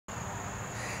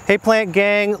Hey plant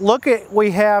gang, look at what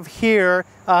we have here.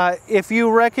 If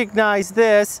you recognize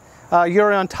this,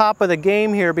 you're on top of the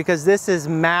game here, because this is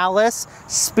Malus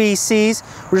species.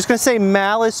 We're just going to say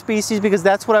Malus species because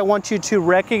that's what I want you to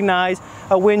recognize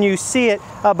when you see it.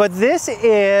 But this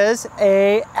is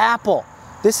an apple.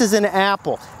 This is an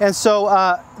apple. And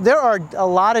so there are a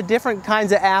lot of different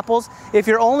kinds of apples. If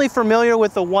you're only familiar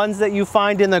with the ones that you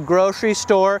find in the grocery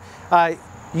store,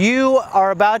 you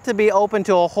are about to be open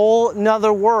to a whole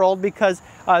nother world, because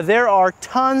there are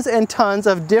tons and tons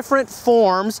of different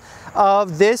forms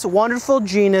of this wonderful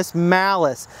genus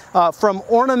Malus, from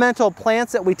ornamental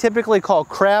plants that we typically call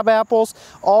crab apples,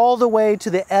 all the way to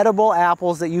the edible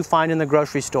apples that you find in the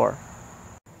grocery store.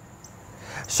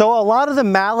 So a lot of the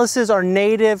Maluses are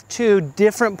native to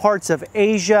different parts of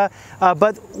Asia,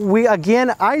 but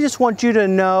I just want you to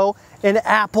know an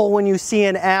apple when you see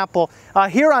an apple.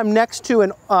 Here I'm next to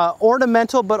an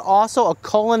ornamental but also a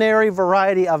culinary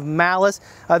variety of Malus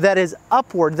that is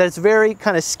upward, that's very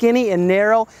kind of skinny and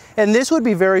narrow, and this would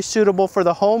be very suitable for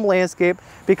the home landscape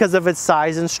because of its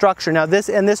size and structure. Now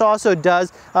this also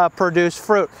does produce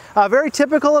fruit. Very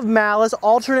typical of Malus,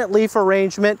 alternate leaf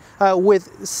arrangement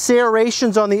with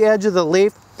serrations on the edge of the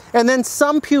leaf, and then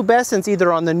some pubescence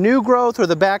either on the new growth or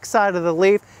the back side of the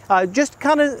leaf. Just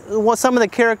kind of some of the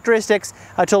characteristics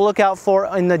to look out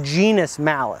for in the genus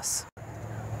Malus.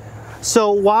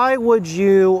 So why would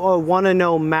you want to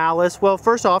know Malus? Well,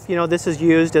 first off, you know, this is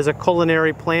used as a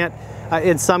culinary plant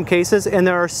in some cases, and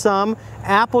there are some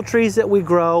apple trees that we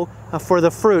grow for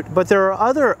the fruit, but there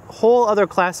are whole other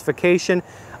classification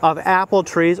of apple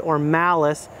trees or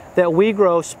Malus that we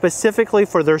grow specifically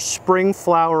for their spring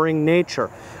flowering nature.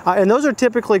 And those are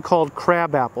typically called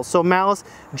crab apples. So Malus,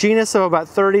 genus of about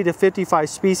 30 to 55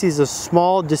 species of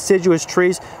small deciduous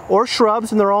trees or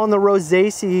shrubs, and they're all in the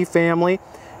Rosaceae family.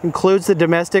 Includes the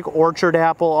domestic orchard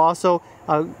apple, also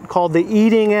called the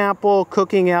eating apple,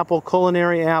 cooking apple,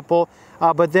 culinary apple.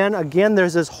 But then again,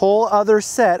 there's this whole other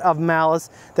set of Malus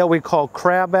that we call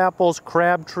crab apples,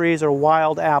 crab trees, or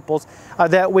wild apples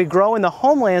that we grow in the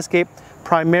home landscape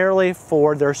primarily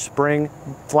for their spring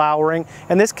flowering.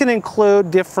 And this can include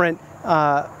different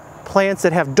plants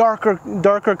that have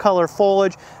darker color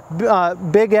foliage,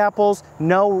 big apples,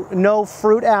 no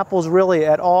fruit apples really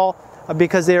at all,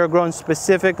 because they are grown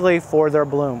specifically for their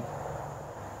bloom.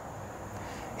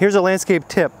 Here's a landscape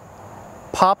tip.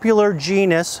 Popular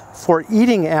genus for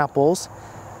eating apples,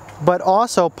 but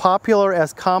also popular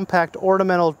as compact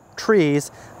ornamental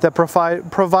trees that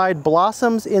provide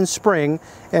blossoms in spring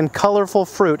and colorful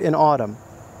fruit in autumn.